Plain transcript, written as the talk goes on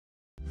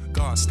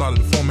God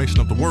started the formation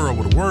of the world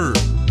with a word.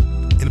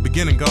 In the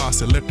beginning, God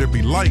said, "Let there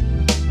be light,"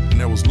 and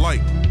there was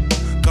light.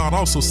 God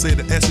also said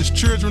that as his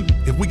children,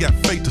 if we got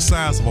faith the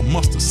size of a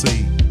mustard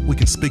seed, we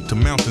can speak to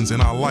mountains in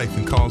our life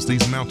and cause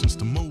these mountains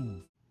to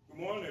move. Good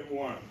morning,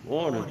 everyone.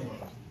 Morning.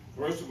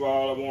 First of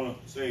all, I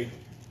want to say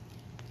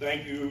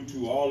thank you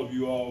to all of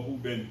you all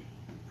who've been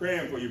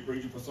praying for your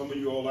preacher. For some of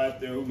you all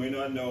out there who may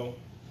not know,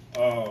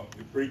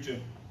 the preacher,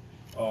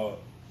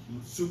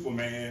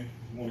 Superman,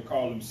 want to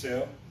call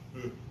himself,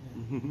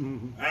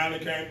 finally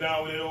came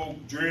down with that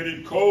old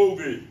dreaded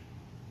COVID.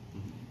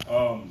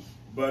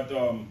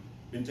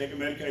 Been taking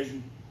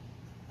medication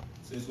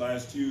since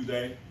last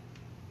Tuesday.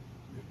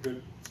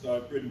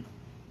 Started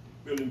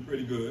feeling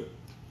pretty good.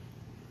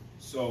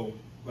 So,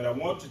 but I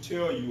want to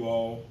tell you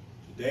all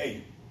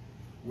today,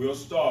 we'll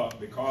start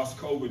because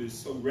COVID is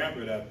so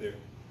rampant out there.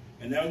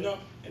 And I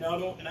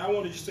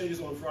want to just say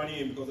this on the front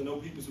end because I know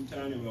people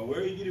sometimes go,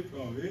 "Where you get it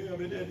from?" Yeah, I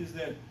mean, that is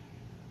that.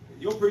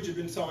 Your preacher's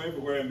been somewhere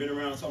everywhere and been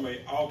around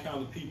all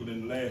kinds of people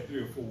in the last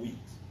 3 or 4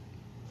 weeks.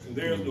 So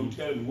there's no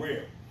telling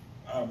where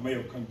I may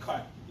have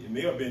concocted. It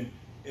may have been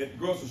at the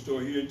grocery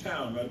store here in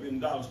town. It might have been in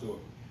the dollar store.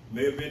 It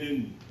may have been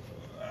in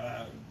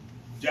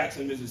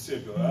Jackson,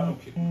 Mississippi. I don't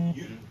care.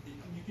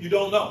 You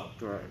don't know.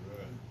 Right.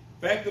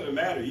 Fact of the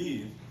matter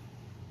is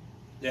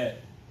that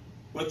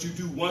what you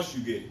do once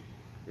you get it,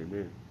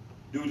 Amen.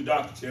 do what the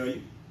doctor tell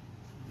you,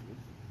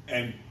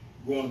 and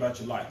go on about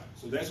your life.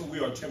 So that's what we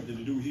are attempting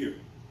to do here.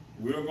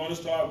 We're going to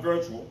start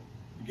virtual,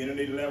 beginning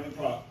at 11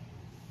 o'clock,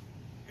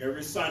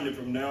 every Sunday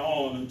from now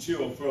on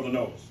until further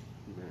notice.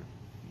 Amen.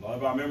 A lot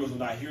of our members are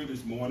not here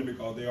this morning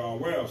because they are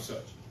aware of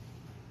such.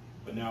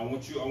 But now I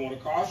want to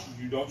caution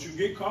you, don't you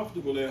get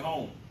comfortable at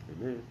home.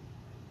 Amen.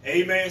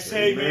 Amen.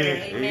 Say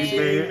amen. Amen.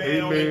 Say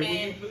amen.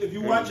 Amen. If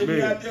you watching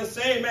me out there,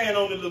 say amen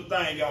on the little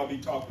thing y'all be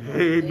talking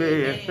about.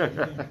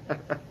 Amen.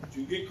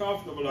 You get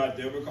comfortable out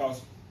there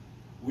because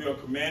we are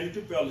commanded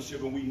to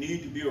fellowship and we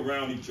need to be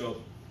around each other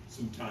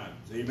sometimes.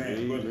 Amen.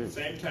 Amen. But at the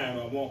same time,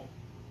 I want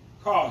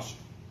caution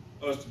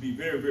us to be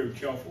very, very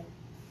careful.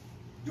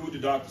 Do what the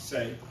doctor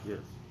say. Yes.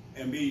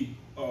 And be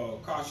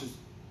cautious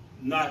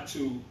not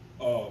to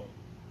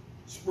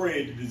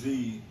spread the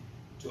disease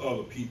to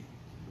other people.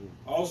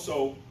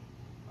 Also,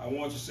 I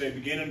want to say,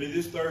 beginning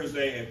this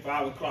Thursday at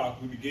 5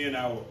 o'clock, we begin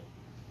our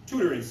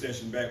tutoring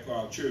session back for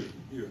our children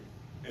here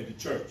at the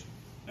church.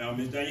 Now,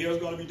 Ms. Danielle's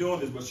going to be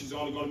doing this, but she's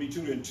only going to be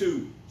tutoring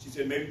 2, she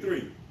said maybe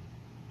 3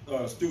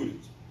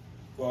 students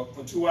for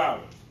 2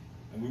 hours.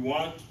 And we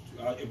want,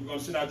 if we're going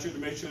to send our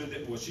children to make sure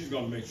that, well, she's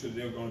going to make sure that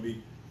they're going to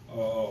be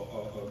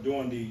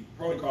doing the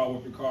protocol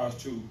with regards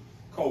to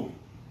COVID.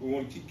 We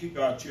want to keep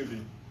our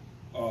children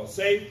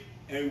safe,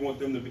 and we want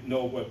them to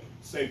know what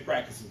safe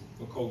practices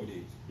for COVID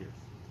is. Yes.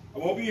 I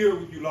won't be here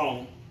with you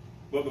long,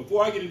 but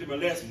before I get into my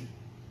lesson,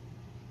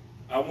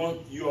 I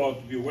want you all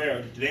to be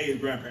aware that today is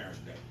Grandparents'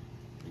 Day.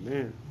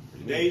 Amen.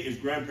 Today is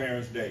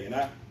Grandparents' Day, and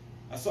I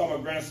saw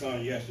my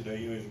grandson yesterday.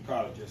 He was in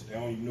college yesterday.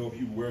 I don't even know if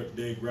he was aware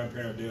today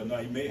Grandparents' Day or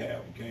not. He may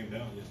have. He came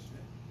down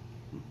yesterday,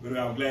 but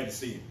I was glad to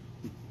see him.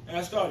 And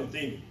I started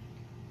thinking,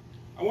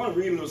 I want to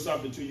read a little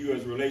something to you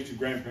as it relates to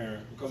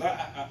grandparents, because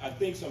I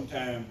think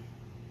sometimes,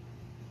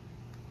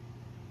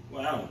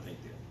 well, I don't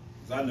think that,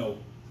 because I know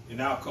in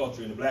our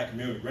culture, in the black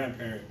community,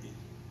 grandparents,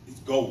 it's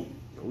golden.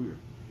 Oh,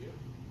 yeah.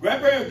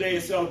 Grandparents' Day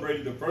is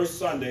celebrated the first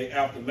Sunday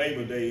after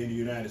Labor Day in the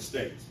United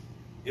States.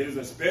 It is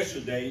a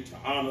special day to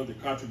honor the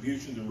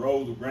contributions and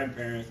roles of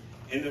grandparents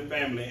in the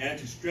family and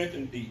to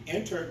strengthen the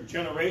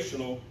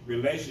intergenerational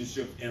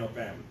relationships in a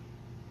family.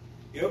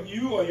 If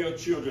you or your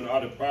children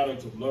are the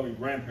products of loving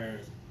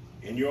grandparents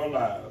in your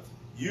lives,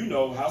 you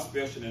know how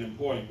special and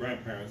important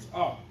grandparents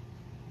are.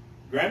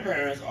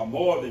 Grandparents are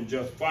more than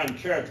just fun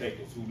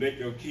caretakers who let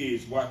their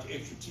kids watch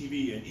extra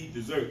TV and eat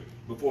dessert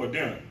before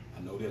dinner.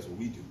 I know that's what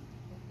we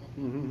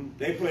do.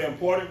 They play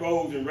important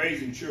roles in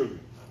raising children.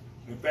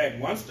 In fact,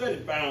 one study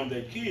found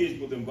that kids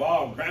with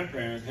involved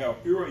grandparents have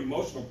fewer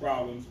emotional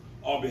problems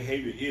or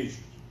behavior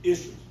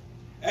issues.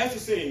 As the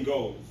saying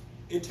goes,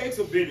 it takes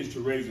a village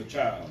to raise a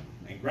child,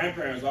 and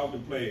grandparents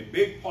often play a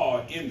big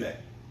part in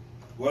that.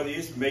 Whether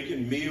it's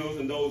making meals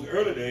in those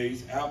early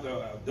days after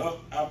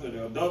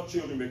the adult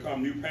children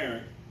become new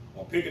parents,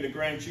 or picking the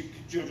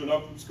grandchildren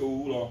up from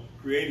school, or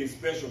creating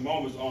special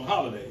moments on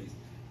holidays,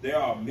 there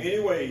are many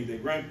ways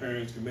that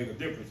grandparents can make a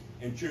difference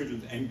in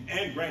children's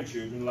and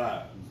grandchildren's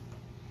lives.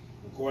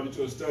 According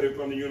to a study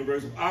from the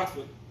University of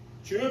Oxford,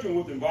 children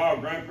with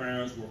involved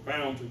grandparents were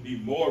found to be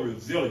more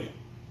resilient.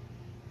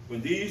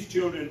 When these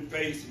children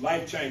faced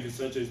life changes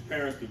such as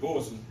parents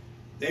divorcing,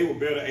 they were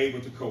better able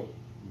to cope.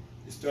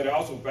 The study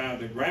also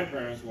found that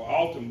grandparents were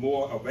often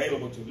more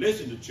available to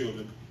listen to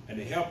children and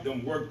to help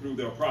them work through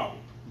their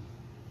problems,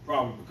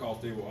 probably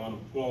because they were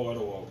unemployed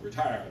or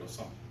retired or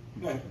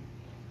something.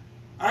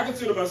 I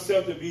consider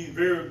myself to be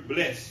very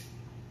blessed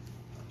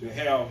to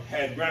have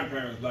had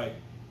grandparents like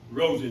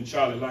Rosie and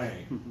Charlie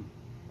Lang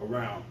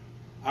around.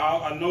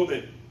 I know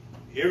that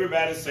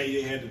everybody say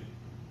they had the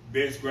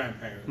best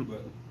grandparents,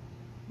 but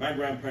my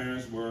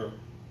grandparents were,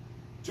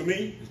 to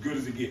me, as good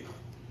as it gets.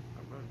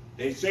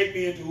 They shaped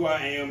me into who I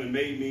am and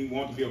made me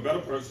want to be a better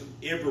person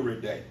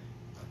every day.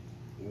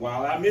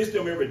 While I miss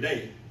them every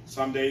day,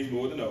 some days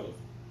more than others,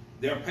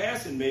 their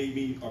passing made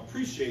me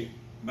appreciate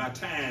my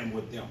time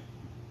with them.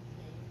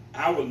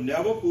 I will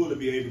never fully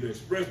be able to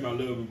express my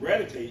love and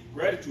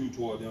gratitude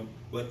toward them,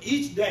 but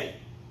each day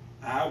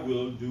I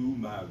will do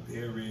my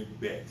very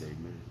best.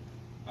 Amen.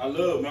 I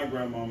love my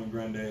grandmama and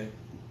granddad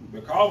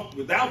because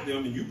without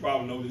them, and you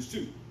probably know this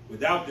too,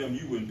 without them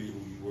you wouldn't be who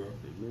you were.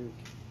 Amen.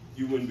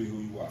 You wouldn't be who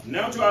you are.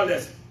 Now to our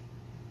lesson.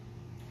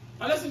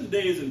 Our lesson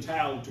today is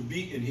entitled To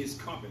Be in His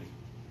Company.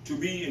 To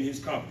be in His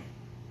company.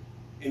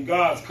 In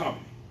God's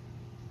company.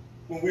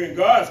 When we're in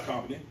God's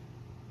company,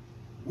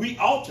 we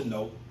ought to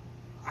know,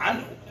 I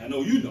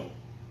know you know,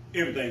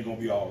 everything's going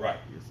to be all right.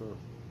 Yes, sir.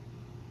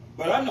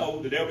 But I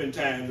know that there have been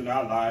times in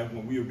our lives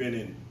when we have been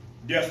in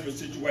desperate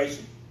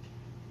situations,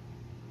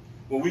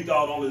 when we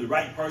thought only the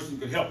right person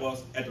could help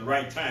us at the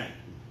right time.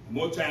 And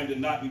more times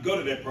than not, we go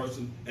to that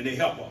person and they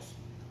help us.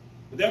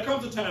 But there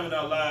comes a time in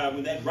our lives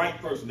when that right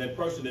person, that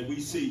person that we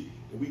see,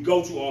 that we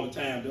go to all the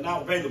time, they're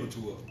not available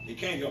to us. They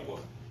can't help us.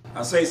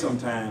 I say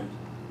sometimes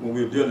when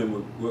we're dealing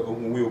with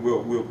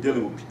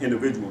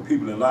individual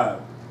people in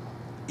life,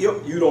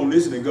 if you don't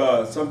listen to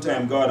God,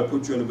 sometimes God will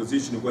put you in a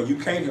position where you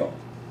can't help.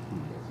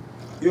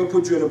 He'll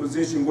put you in a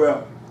position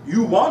where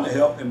you want to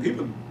help, and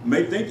people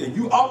may think that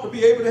you ought to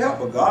be able to help,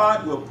 but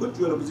God will put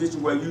you in a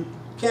position where you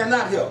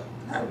cannot help.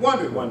 I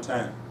wondered one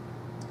time,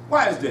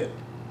 why is that?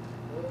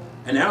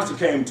 And the answer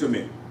came to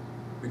me,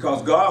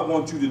 because God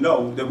wants you to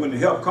know that when the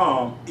help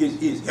comes,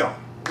 it's His help.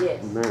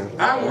 Yes. Amen.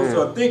 I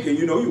was thinking,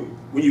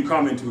 when you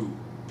come into,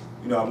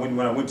 when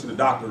I went to the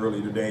doctor early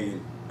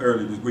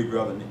this week,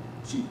 rather than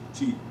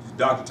the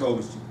doctor told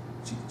me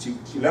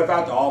she left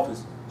out the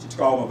office. She took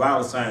all my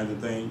vital signs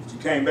and things. She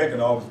came back in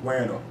the office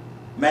wearing a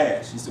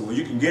mask. She said, well,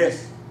 you can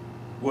guess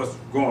what's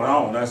going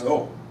on. I said,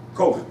 oh,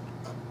 COVID.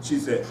 She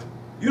said,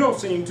 you don't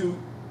seem too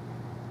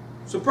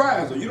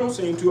surprised or you don't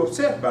seem too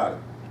upset about it.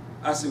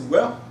 I said,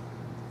 well,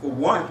 for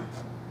one,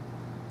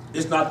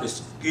 it's not the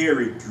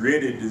scary,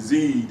 dreaded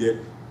disease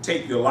that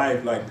take your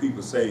life like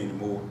people say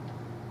anymore.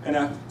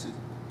 And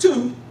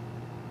two,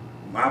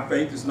 my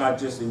faith is not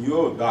just in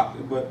your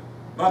doctor, but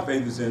my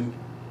faith is in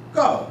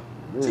God.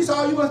 She said,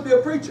 oh, you must be a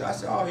preacher. I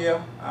said, oh,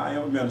 yeah, I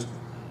am a minister.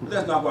 But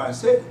that's not why I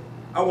said it.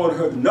 I wanted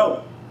her to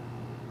know.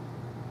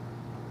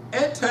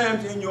 At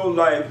times in your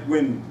life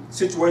when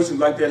situations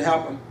like that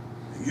happen,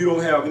 you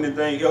don't have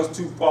anything else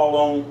to fall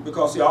on,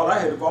 because see, all I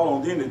had to fall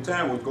on then at the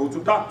time was go to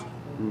the doctor.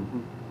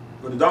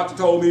 What the doctor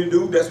told me to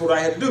do, that's what I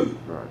had to do.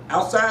 Right.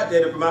 Outside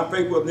that, if my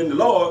faith wasn't in the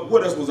Lord,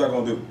 what else was I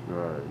going to do?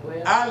 Right.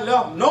 Well, I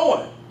left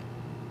knowing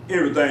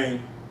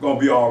everything going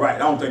to be all right. I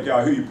don't think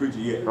y'all hear you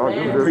preaching yet. Oh,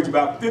 I'm preach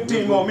about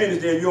 15 more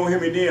minutes, then if you don't hear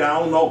me then, I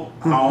don't know.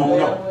 I don't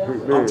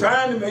know. well. I'm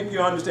trying to make you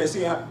understand.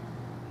 See,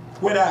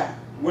 when I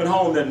went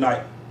home that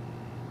night,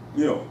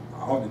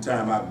 all the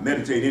time I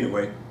meditate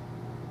anyway.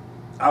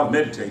 I was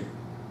meditating.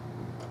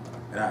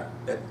 And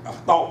a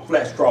thought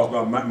flashed across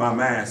my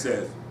mind,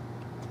 says,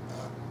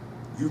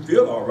 you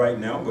feel all right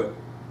now, but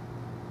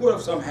what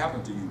if something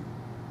happened to you?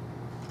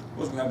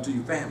 What's going to happen to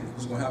your family?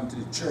 What's going to happen to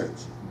the church?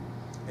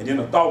 And then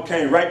a thought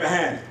came right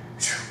behind it.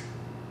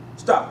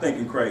 Stop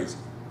thinking crazy.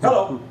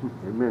 Hello?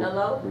 Amen.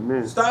 Hello?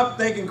 Amen. Stop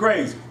thinking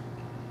crazy.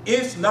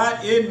 It's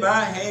not in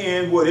my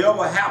hand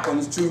whatever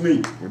happens to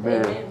me.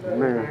 Amen. Amen.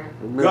 Amen.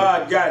 Amen.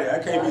 God got it. I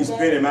can't be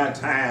spending my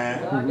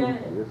time God got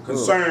it. Yes, sir.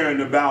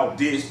 concerned about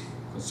this,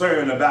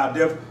 concerned about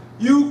that.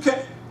 You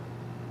can't.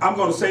 I'm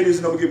going to say this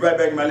and I'm going to get right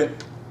back in my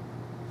lip.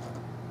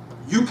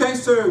 You can't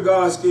serve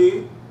God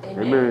scared.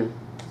 Amen.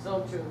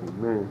 So true.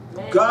 Amen.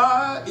 Amen.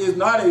 God is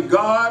not a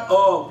God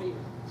of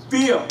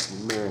fear.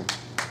 Amen.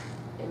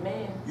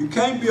 Amen. You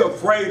can't be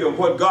afraid of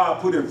what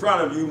God put in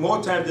front of you.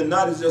 More times than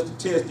not, it's just a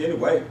test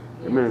anyway.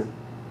 Amen.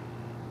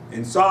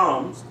 In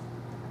Psalms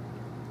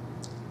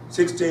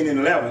 16 and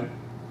 11,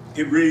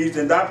 it reads,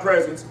 in thy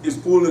presence is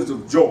fullness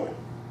of joy.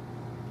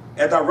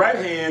 At thy right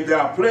hand there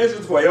are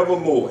pleasures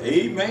forevermore.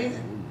 Amen.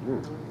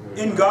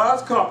 In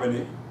God's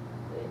company,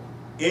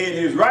 in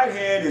his right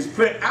hand is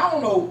pleasure. I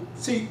don't know,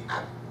 see,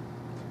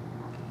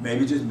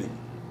 maybe just me.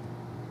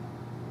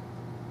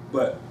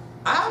 But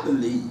I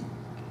believe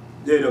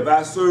that if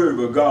I serve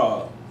a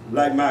God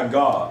like my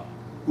God,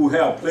 who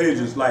have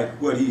pleasures like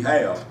what he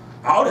has,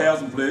 I ought to have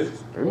some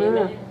pleasures.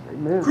 Amen.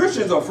 Amen.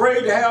 Christians are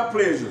afraid to have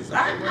pleasures.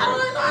 I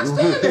don't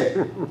understand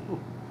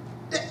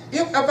that.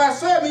 If I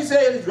serve, he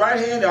said in his right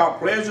hand there are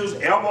pleasures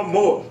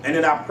evermore. And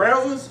in our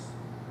presence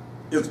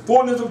is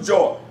fullness of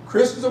joy.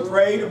 Christians are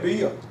afraid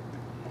to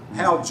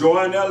have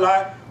joy in their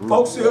life.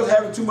 Folks still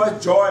having too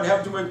much joy and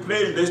having too much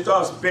pleasure, they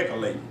start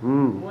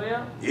speculating.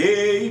 Well,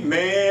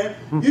 Amen.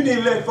 You need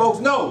to let folks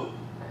know.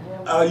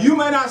 You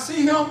may not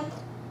see him,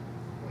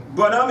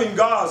 but I'm in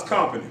God's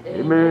company.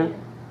 Amen.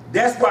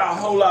 That's why a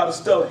whole lot of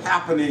stuff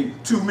happening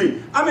to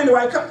me. I'm in the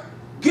right company.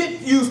 Get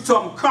used to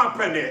some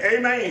company.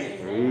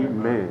 Amen.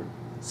 Amen.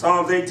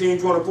 Psalms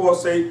 18:24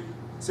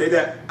 say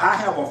that I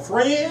have a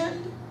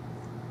friend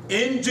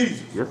in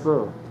Jesus. Yes,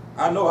 sir.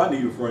 I know I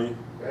need a friend.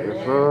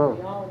 Yes, sir.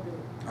 we all do.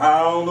 I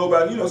don't know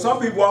about, you know, some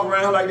people walk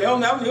around like they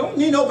don't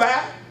need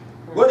nobody.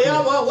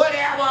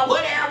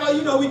 Whatever,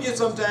 you know, we get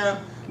sometimes,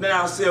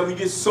 now ourselves, we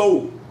get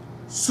so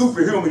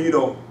superhuman, you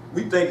know,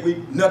 we think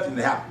nothing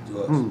happened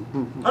to us.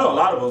 I know a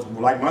lot of us,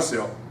 like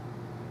myself,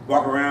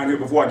 walk around here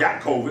before I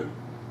got COVID,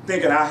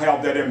 thinking I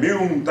have that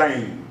immune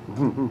thing.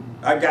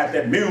 I got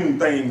that immune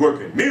thing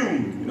working.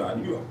 Immune, you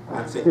know,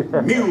 I said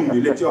immune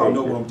to let y'all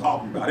know what I'm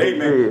talking about.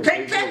 Amen.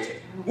 Can't catch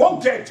it,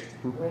 won't catch it,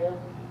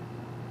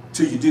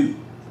 till you do.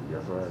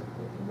 That's right.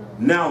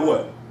 Now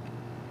what?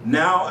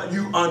 Now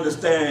you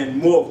understand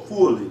more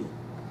fully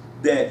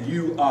that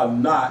you are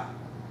not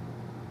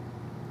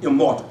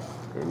immortal.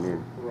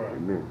 Amen. Right.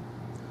 Amen.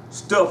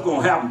 Stuff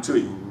gonna happen to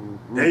you.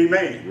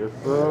 Amen. Yes,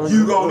 sir.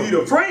 You gonna need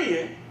a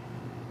friend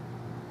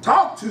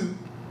talk to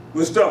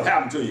when stuff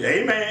happen to you.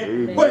 Amen.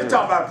 Amen. What you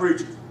talking about,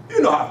 preachers?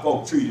 You know how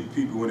folks treated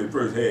people when they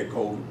first had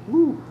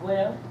COVID.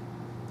 Well,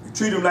 You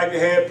treat them like they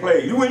had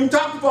plague. You wouldn't even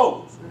talk to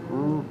folks.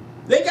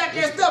 They got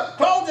their stuff.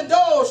 Close the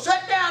doors.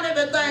 Shut down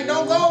everything.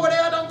 Don't go over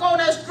there. Don't go on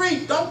that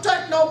street. Don't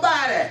touch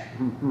nobody.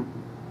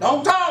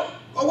 Don't talk.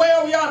 Go way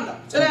over yonder.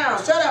 Sit down.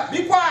 Shut up.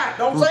 Be quiet.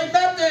 Don't say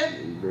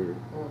nothing.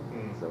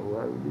 Amen. So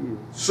what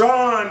it is.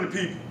 Shun the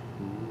people.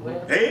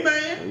 well,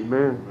 Amen.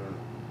 Amen.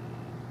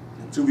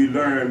 Until we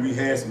learned we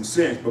had some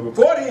sense. But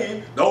before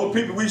then, those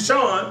people we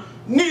shunned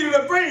needed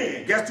a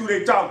friend. Guess who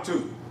they talked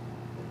to?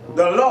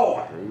 The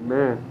Lord.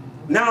 Amen.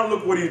 Now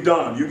look what he's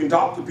done. You can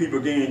talk to people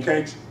again,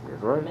 can't you?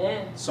 That's right.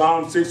 amen.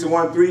 Psalm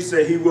 61:3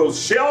 says, he will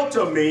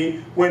shelter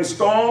me when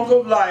storms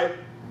of life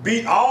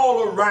beat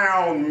all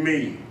around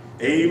me.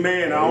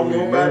 Amen. I don't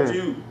know about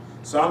you.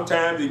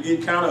 Sometimes it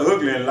get kind of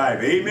ugly in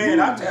life. Amen.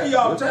 I tell you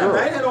all the time,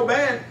 I ain't had no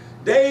bad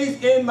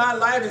days in my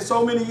life in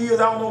so many years,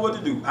 I don't know what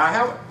to do. I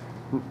haven't.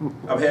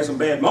 I've had some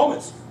bad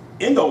moments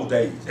in those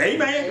days.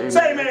 Amen.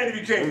 Say amen if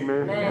you can.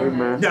 Amen.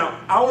 Amen.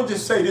 Now, I want to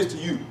just say this to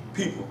you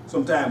people,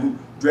 sometimes who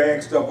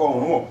drag stuff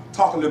on. I want to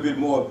talk a little bit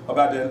more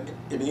about that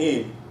in the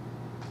end.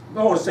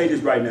 I want to say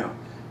this right now.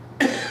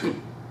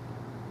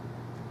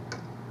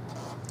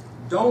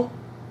 Don't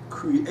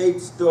create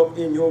stuff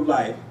in your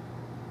life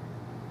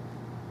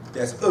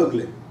that's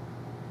ugly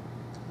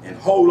and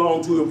hold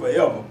on to it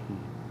forever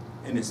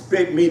and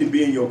expect me to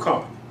be in your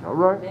company. All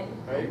right.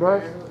 All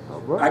right. All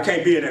right. I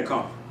can't be in that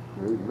company.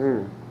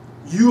 Amen.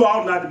 You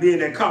ought not to be in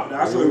that company.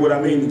 I'll show you what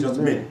I mean in just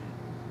a minute.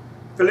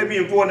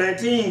 Philippians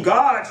 4:19,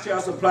 God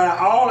shall supply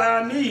all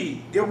our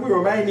need if we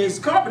remain in his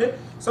company.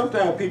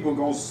 Sometimes people are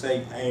going to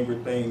say angry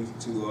things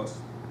to us.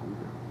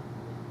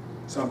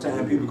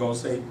 Sometimes people are going to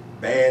say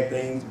bad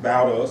things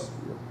about us.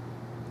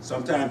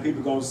 Sometimes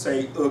people are going to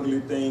say ugly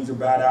things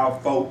about our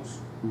folks.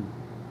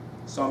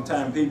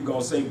 Sometimes people are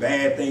going to say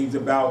bad things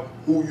about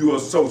who you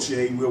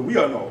associate with. We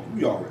already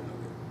know that.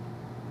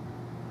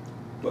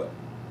 But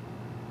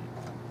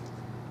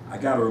I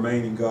got to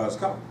remain in God's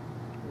company.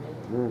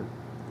 Amen.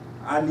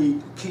 I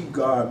need to keep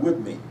God with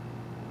me.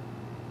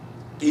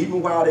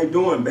 Even while they're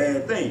doing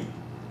bad things.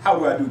 How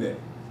do I do that?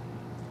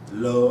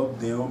 Love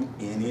them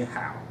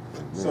anyhow.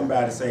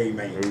 Somebody say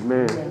amen.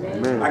 Amen.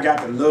 Amen. I got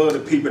to love the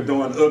people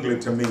doing ugly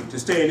to me to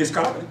stay in this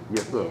company.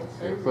 Yes, sir.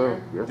 Yes,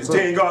 sir. Yes, To sir.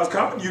 stay in God's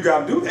company, you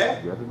got to do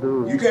that. You got to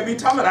do it. You can't be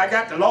talking about I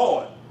got the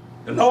Lord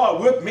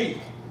with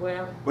me.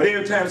 Well, But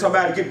every time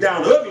somebody get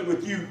down ugly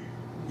with you,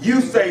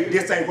 you say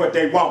this ain't what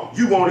they want.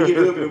 You want to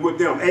get ugly with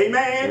them.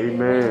 Amen?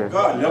 Amen.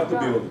 God left the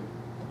building.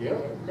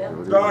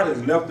 God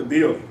has left the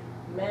building.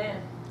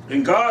 man,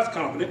 In God's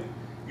company,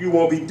 you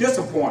won't be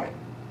disappointed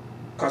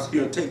because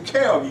he'll take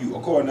care of you,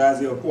 according to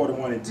Isaiah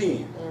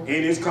 41:10.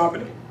 In his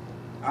company,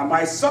 I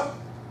might suffer,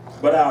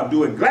 but I'll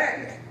do it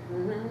gladly.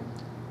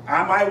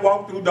 I might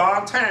walk through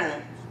dark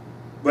times,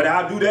 but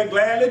I'll do that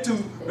gladly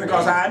too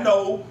because I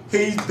know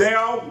he's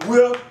there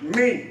with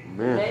me.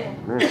 Amen.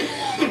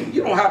 Amen.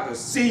 You don't have to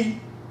see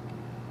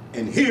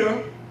and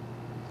hear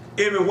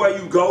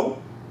everywhere you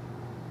go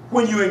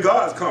when you're in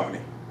God's company.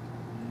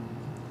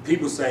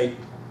 People say,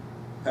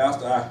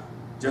 Pastor, I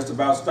just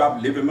about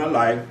stopped living my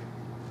life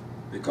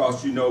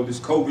because, you know, this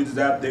COVID is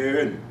out there.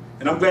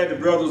 And I'm glad the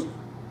brothers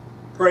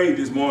prayed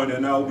this morning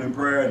in our opening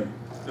prayer and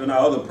in our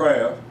other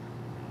prayer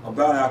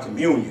about our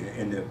communion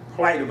and the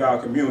plight of our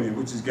communion,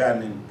 which has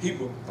gotten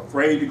people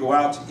afraid to go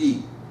out to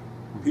eat.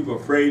 People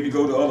afraid to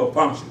go to other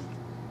functions.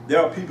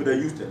 There are people that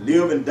used to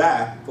live and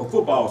die for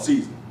football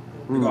season.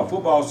 Because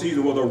football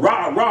season was a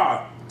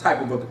rah-rah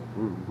type of a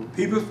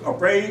people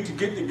afraid to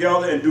get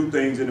together and do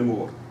things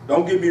anymore.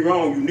 Don't get me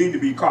wrong, you need to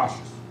be cautious.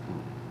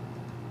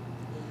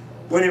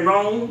 When in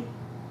Rome,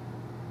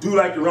 do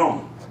like the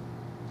Romans.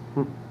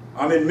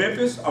 I'm in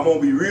Memphis, I'm going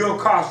to be real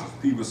cautious.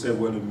 People say,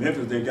 well, in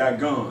Memphis, they got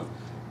guns.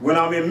 When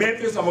I'm in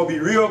Memphis, I'm going to be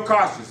real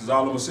cautious, is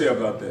all I'm going to say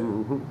about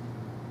that.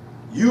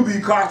 You be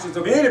cautious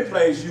of any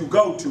place you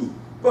go to.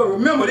 But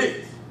remember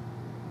this,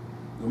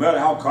 no matter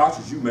how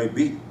cautious you may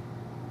be,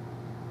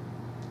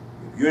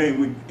 if you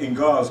ain't in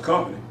God's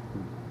company,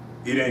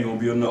 it ain't going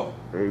to be enough.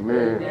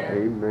 Amen.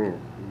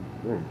 Amen.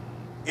 Amen.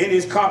 In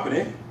his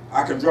company,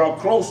 I can draw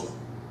closer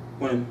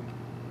when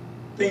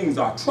things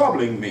are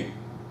troubling me,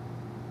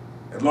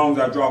 as long as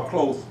I draw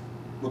close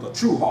with a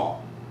true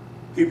heart.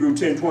 Hebrews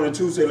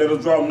 10:22 says, let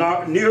us draw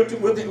near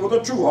with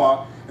a true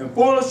heart and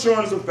full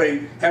assurance of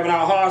faith, having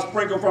our hearts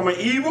sprinkled from an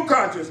evil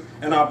conscience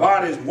and our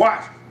bodies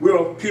washed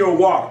with pure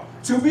water.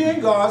 To be in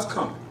God's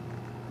company,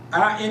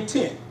 our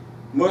intent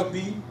must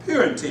be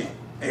pure intent.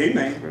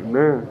 Amen.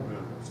 Amen.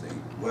 See,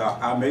 well,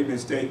 I make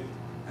mistakes,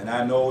 and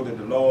I know that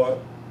the Lord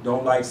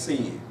don't like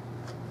sin.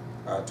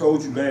 I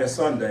told you last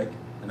Sunday,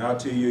 and I'll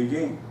tell you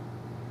again,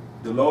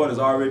 the Lord has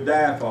already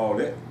died for all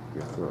that.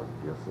 Yes, sir.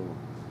 Yes,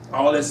 sir.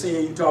 All that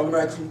sin you talking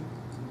about,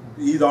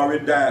 He's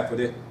already died for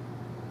that.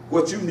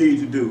 What you need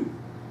to do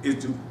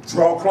is to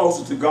draw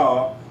closer to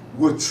God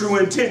with true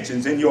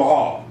intentions in your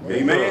heart.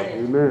 Amen.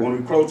 Amen. When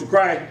we close to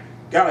Christ,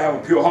 gotta have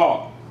a pure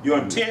heart. Your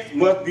intent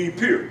must be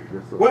pure.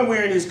 Yes, when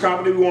we're in His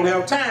company, we won't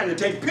have time to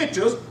take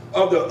pictures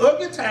of the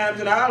ugly times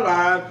in our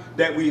lives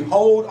that we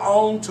hold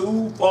on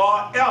to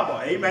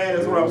forever. Amen.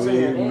 That's what I'm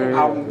saying. Amen.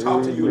 I will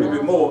talk to you a little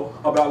bit more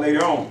about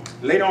later on.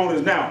 Later on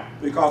is now,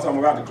 because I'm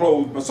about to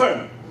close my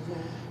sermon.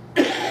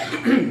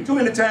 Too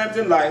many times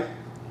in life,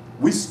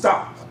 we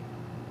stop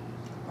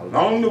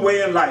along the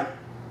way in life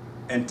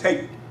and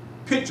take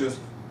pictures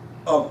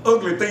of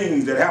ugly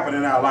things that happen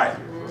in our life.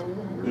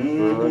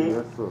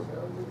 Yes, sir.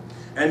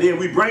 And then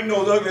we bring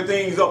those ugly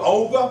things up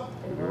over,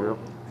 Yep.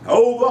 and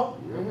over,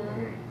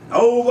 and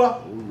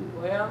over,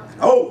 Well,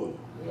 and over.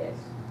 yes.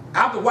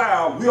 After a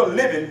while, we're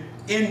living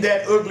in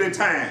that ugly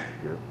time.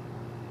 Yep.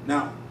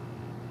 Now,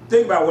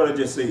 think about what I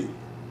just said.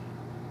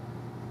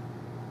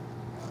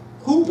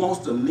 Who wants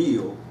to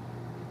live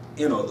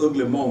in an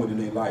ugly moment in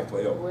their life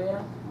forever?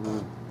 Well,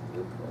 Mm.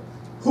 good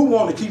question. Who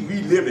want to keep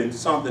reliving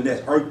something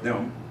that's hurt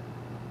them?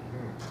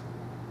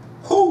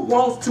 Who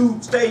wants to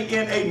stay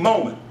in a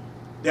moment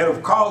that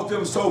have caused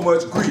them so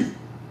much grief?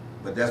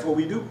 But that's what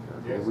we do.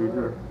 That's what we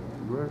do.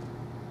 Right.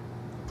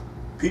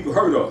 People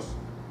hurt us.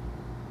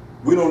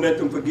 We don't let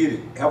them forget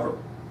it, ever.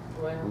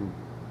 Well,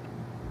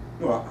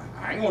 No,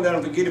 I ain't gonna let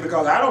them forget it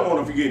because I don't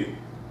want to forget it.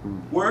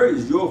 Where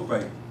is your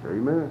faith?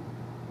 Amen.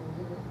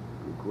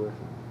 Good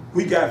question.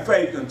 We got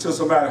faith until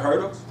somebody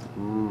hurt us.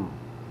 Mm.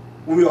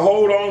 When we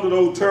hold on to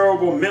those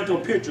terrible mental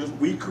pictures,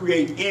 we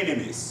create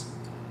enemies.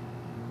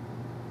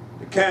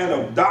 The kind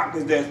of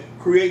darkness that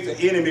creates an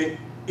enemy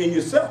in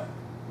yourself.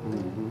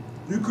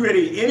 You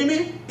create an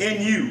enemy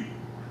in you.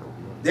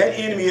 That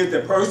enemy is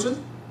the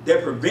person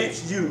that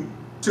prevents you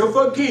to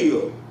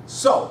forgive.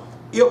 So,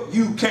 if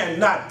you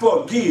cannot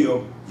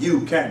forgive,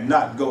 you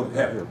cannot go to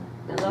heaven.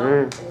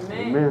 Amen.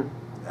 Amen. Amen.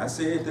 I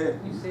said that.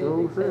 You said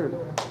So it. said.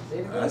 Say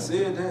it I again.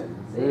 said that.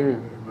 Say it.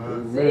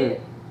 Amen. Say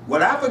it.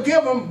 Well, I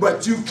forgive them,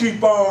 but you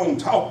keep on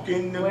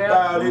talking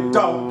about it,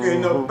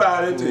 talking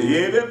about it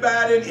to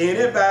everybody and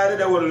anybody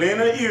that will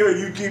lend an ear.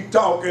 You keep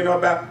talking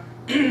about.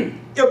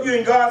 If you're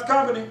in God's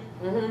company,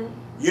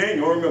 you ain't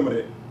gonna remember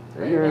that.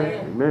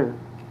 Amen. Amen.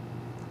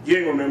 You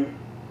ain't gonna remember.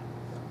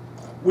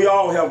 We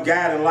all have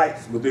guiding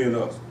lights within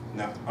us.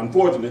 Now,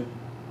 unfortunately,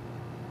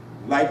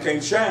 light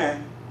can't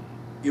shine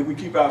if we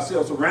keep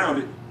ourselves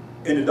surrounded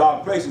in the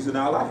dark places in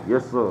our life.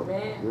 Yes, sir.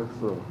 Amen. Yes,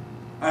 sir.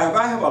 If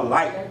I have a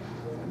light,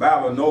 the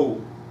Bible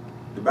knows,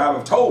 the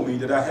Bible told me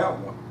that I have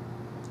one.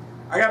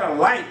 I got a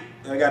light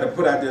that I got to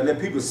put out there and let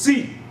people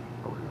see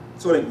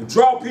so they can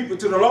draw people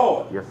to the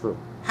Lord. Yes, sir.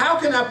 How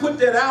can I put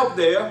that out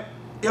there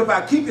if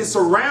I keep it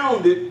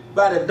surrounded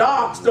by the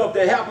dark stuff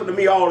that happened to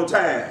me all the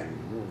time?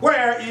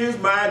 Where is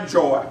my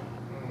joy?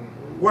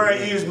 Where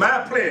is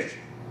my pleasure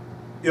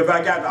if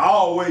I got to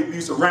always be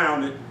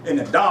surrounded in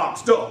the dark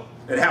stuff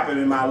that happened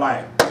in my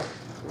life?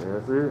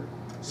 That's it.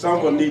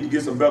 Someone need to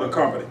get some better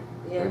company.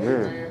 Yes.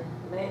 Amen.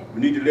 Amen.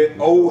 We need to let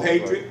old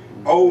hatred,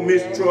 old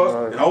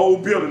mistrust, and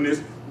old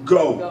bitterness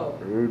go. Go.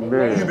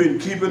 Amen. You've been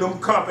keeping them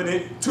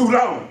company too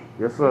long.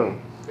 Yes, sir.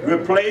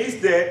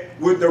 Replace that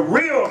with the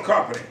real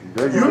company.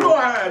 There you You go. know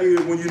how it is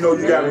when you know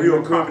you got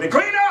real company.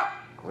 Clean up!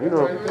 Clean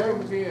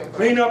up.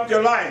 Clean up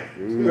your life.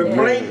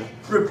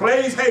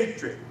 Replace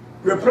hatred.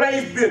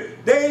 Replace bitterness.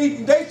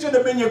 They should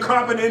have been your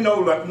company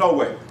no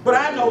way. But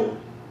I know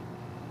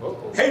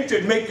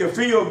hatred make you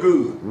feel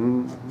good.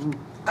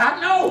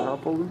 I know. How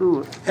supposed to do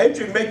it?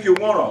 Hatred make you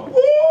want to,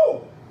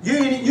 woo!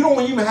 You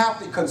don't even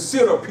have to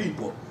consider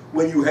people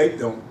when you hate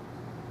them.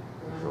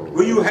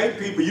 When you hate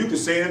people, you can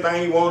say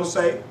anything you want to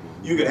say.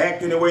 You can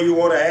act any way you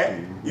want to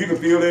act. You can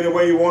feel any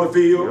way you want to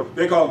feel. Yep.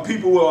 Because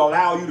people will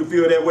allow you to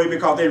feel that way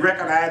because they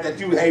recognize that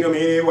you hate them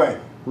anyway.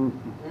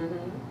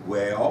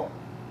 Well,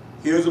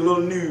 here's a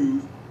little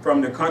news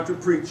from the country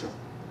preacher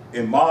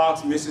in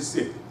Marks,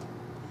 Mississippi.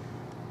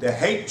 The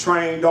hate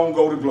train don't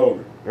go to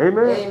glory. Amen.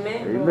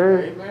 Amen.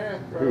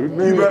 Amen.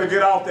 Amen. You better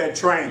get off that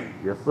train.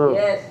 Yes, sir.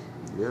 Yes.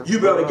 Yes, You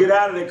better sir. get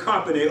out of the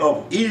company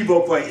of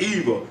evil for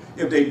evil.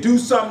 If they do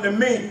something to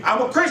me,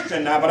 I'm a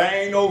Christian now, but I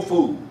ain't no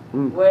fool.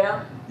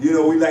 Well, You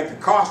know, we like to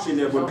caution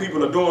that when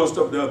people are doing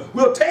stuff,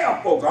 we'll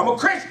tell folks, I'm a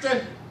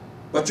Christian,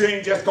 but you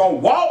ain't just going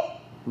to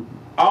walk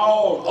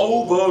all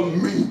over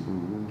me.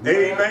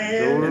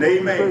 Amen and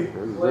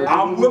amen.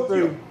 I'm with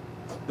you.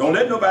 Don't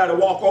let nobody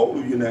walk over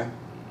you now.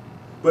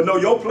 But know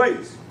your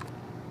place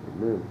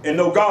Amen. and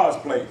know God's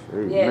place.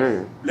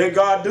 Amen. Let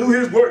God do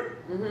his work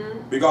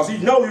because he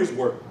knows his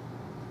work.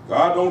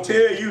 God don't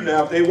tell you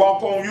now, if they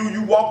walk on you,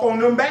 you walk on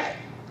them back.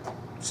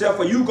 Except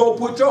for you go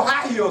put your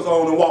high heels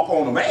on and walk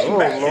on them.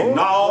 Amen.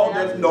 No,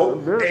 that's no.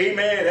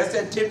 Amen. That's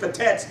that tit for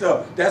tat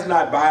stuff. That's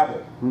not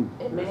Bible.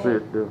 That's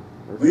it, though.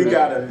 We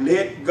gotta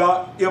let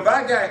God. If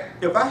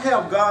I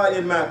have God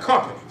in my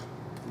company,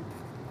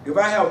 if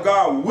I have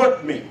God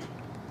with me,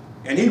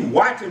 and He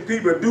watching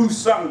people do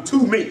something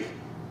to me,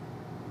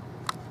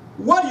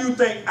 what do you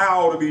think I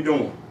ought to be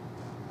doing?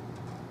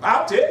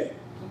 I'll tell you.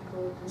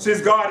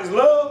 Since God is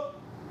love,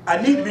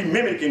 I need to be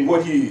mimicking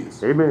what He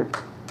is. Amen.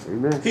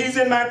 Amen. He's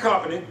in my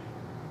company.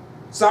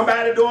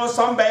 Somebody doing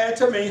something bad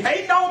to me.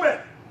 Hating on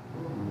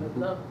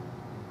me.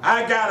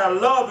 I gotta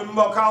love him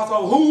because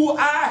of who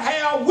I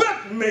have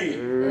with me.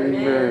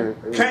 Amen.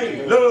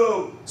 Can't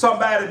love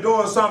somebody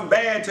doing something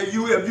bad to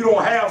you if you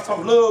don't have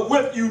some love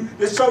with you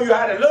to show you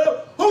how to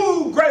love.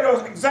 Who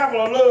greater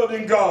example of love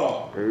than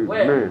God?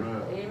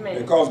 Amen.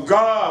 Amen. Because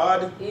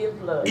God Is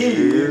love.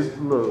 is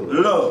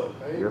love.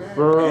 Yes,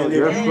 sir. And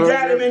if Yes, you sir.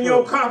 got him in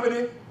your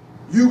company,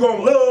 you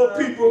gonna love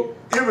people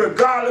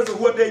irregardless of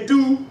what they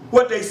do,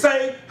 what they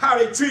say, how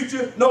they treat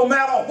you. No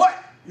matter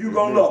what, you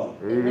gonna love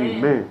them.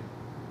 Amen.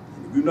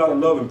 If you're not a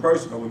loving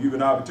person, I will give you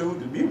an opportunity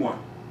to be one.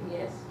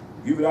 Yes.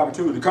 Give you an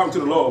opportunity to come to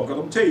the Lord. Because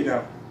I'm going to tell you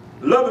now,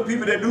 loving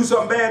people that do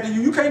something bad to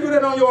you, you can't do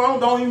that on your own.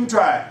 Don't even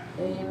try it.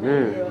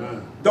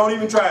 Amen. Don't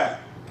even try it.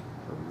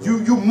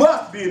 You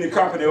must be in the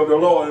company of the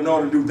Lord in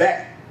order to do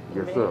that.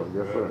 Yes, sir.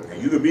 Yes, sir.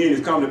 And you can be in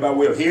His company by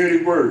way of hearing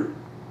His word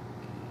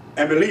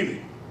and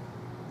believing.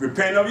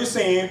 Repent of your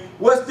sin.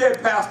 What's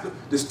that, Pastor?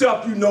 The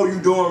stuff you know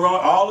you're doing wrong.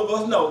 All of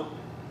us know.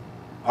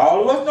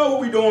 All of us know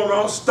what we're doing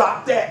wrong.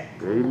 Stop that.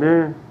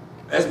 Amen.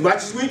 As much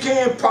as we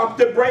can, pump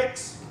the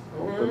brakes.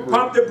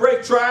 Pump the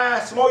brake, try,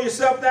 slow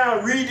yourself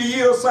down, read the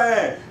yield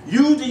sign.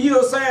 Use the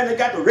yield sign that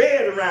got the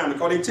red around it,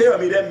 because they tell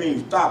me that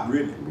means stop,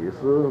 really. Yes,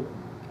 sir.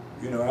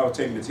 You know, I was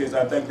taking the test,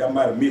 I think I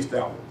might have missed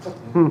that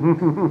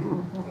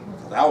one.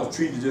 I was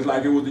treated just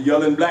like it was the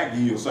yellow and black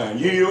yield sign.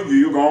 Yield,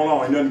 going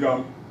on, ain't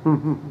nothing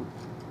coming.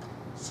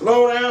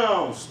 Slow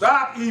down,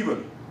 stop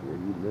even.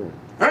 Amen.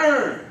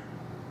 Turn.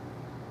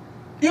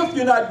 If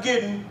you're not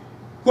getting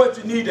what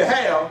you need to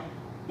have,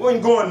 when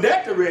you go in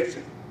that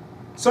direction,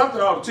 something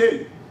ought to tell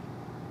you,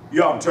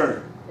 you ought to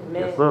turn.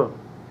 Amen. Yes, sir.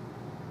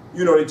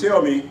 You know, they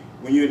tell me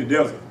when you're in the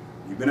desert,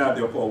 you've been out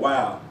there for a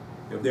while,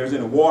 if there's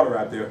any water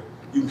out there,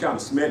 you can kind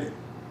of smell it.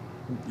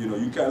 You know,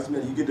 you kind of smell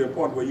it. You get to a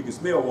point where you can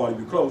smell water if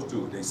you're close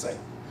to it, they say.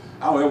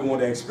 I don't ever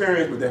want that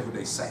experience, but that's what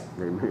they say.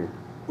 Amen.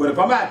 But if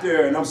I'm out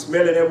there and I'm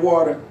smelling that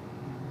water,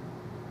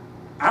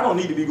 I don't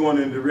need to be going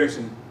in the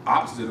direction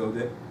opposite of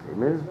that.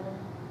 Amen.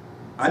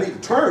 I need to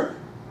turn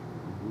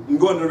and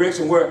go in the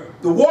direction where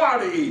the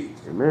water is.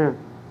 Amen.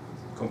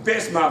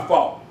 Confess my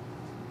fault.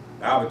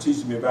 God will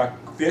teach me if I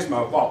confess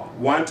my fault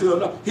one to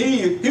another.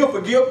 He'll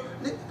forgive.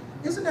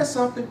 Isn't that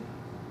something?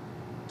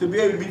 To be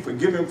able to be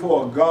forgiven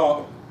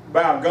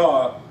by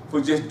God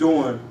for just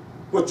doing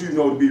what you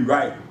know to be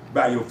right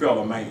by your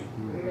fellow man.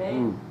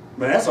 Amen.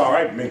 Man, that's all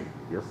right to me.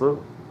 Yes, sir.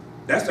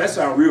 That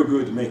sounds real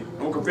good to me. I'm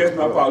going to confess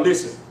my fault.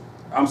 Listen,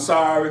 I'm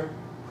sorry.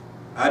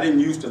 I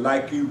didn't used to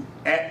like you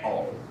at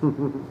all.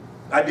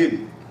 I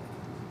didn't.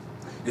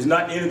 It's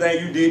not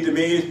anything you did to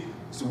me.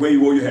 It's the way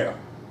you wore your hair.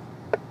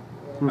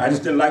 I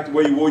just didn't like the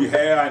way you wore your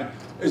hair and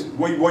it's the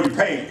way you wore your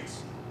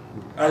pants.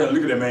 I said,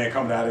 look at that man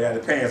coming out of there, the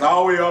pants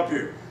all the way up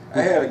here.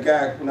 I had a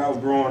guy when I was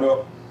growing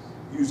up,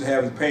 he used to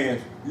have his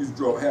pants, he used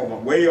to have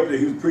one way up there.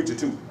 He was a preacher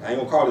too. I ain't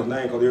gonna call his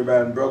name because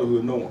everybody in the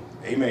brotherhood know him.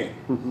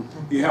 Amen.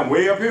 He had him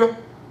way up here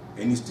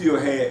and he still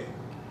had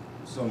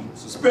some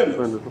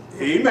suspenders.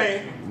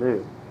 Amen.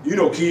 Amen. You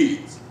know,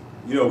 kids.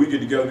 You know, we get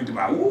together, we talk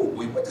about, ooh,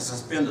 what the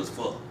suspenders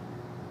for?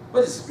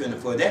 What is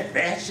suspenders for? That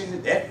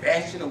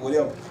fashion or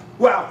whatever.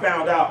 Well, I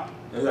found out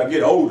as I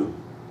get older,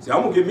 see,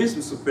 I'm gonna get me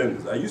some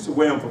suspenders. I used to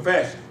wear them for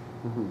fashion.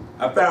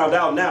 I found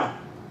out now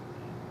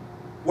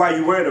why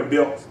you wear the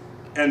belts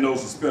and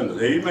those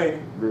suspenders.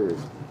 Amen. Yeah.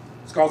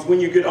 It's because when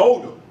you get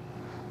older,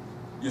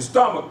 your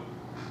stomach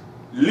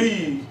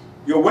leaves,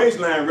 your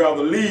waistline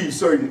rather leaves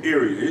certain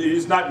areas.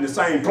 It's not in the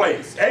same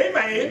place.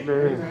 Amen.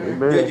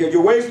 Amen. Amen.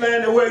 Your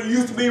waistline, where you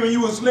used to be when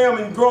you were slim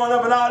and growing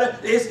up and all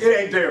that, it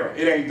ain't there.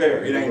 It ain't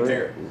there. It ain't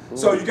there.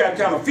 So you got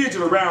to kind of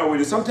fidget around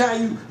with it.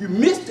 Sometimes you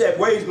miss that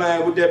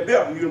waistline with that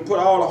belt and you can put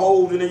all the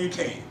holes in there you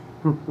can.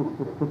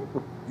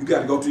 You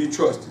got to go to your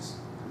trusties.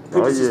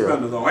 Put the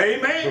suspenders on.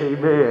 Amen.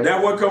 Amen.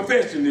 That's what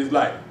confession is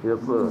like. Yes,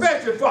 sir.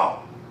 Confess your fault.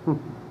 So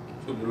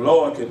the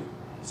Lord can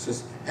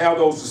just have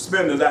those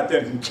suspenders out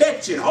there that can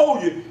catch you and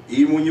hold you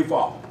even when you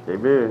fall.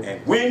 Amen.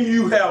 And when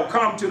you have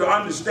come to the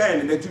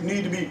understanding that you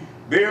need to be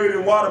buried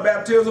in water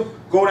baptism,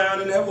 go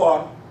down in that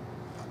water,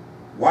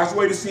 wash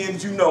away the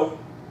sins you know,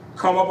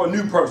 come up a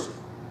new person,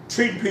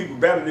 treating people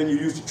better than you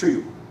used to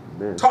treat them,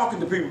 Amen. Talking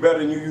to people better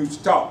than you used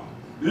to talk,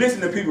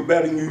 listening to people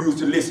better than you used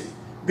to listen,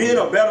 being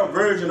a better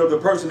version of the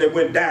person that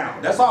went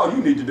down. That's all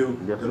you need to do.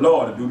 Yes. The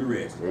Lord will do the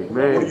rest. Amen.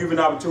 I want to give you an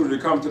opportunity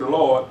to come to the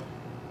Lord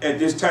at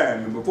this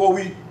time. And before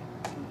we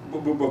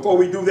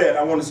do that,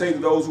 I want to say to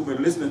those who've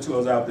been listening to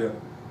us out there,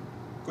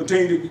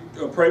 continue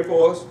to pray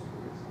for us.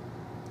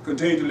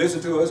 continue to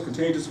listen to us,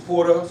 continue to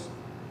support us,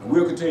 and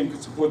we'll continue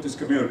to support this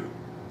community,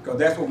 because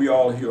that's what we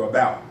all here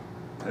about.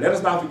 And let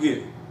us not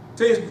forget,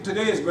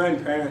 today is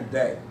Grandparent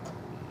Day.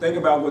 Think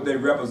about what they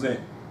represent.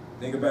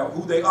 Think about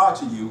who they are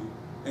to you,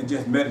 and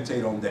just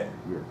meditate on that.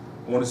 Yes.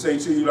 I want to say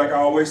to you, like I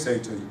always say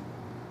to you,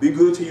 be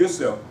good to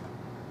yourself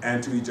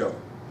and to each other.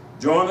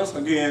 Join us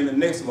again the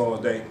next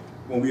Lord's Day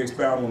when we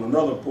expound on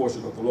another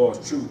portion of the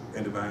Lord's truth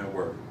and divine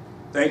word.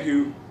 Thank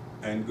you,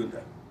 and good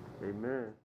day. Amen.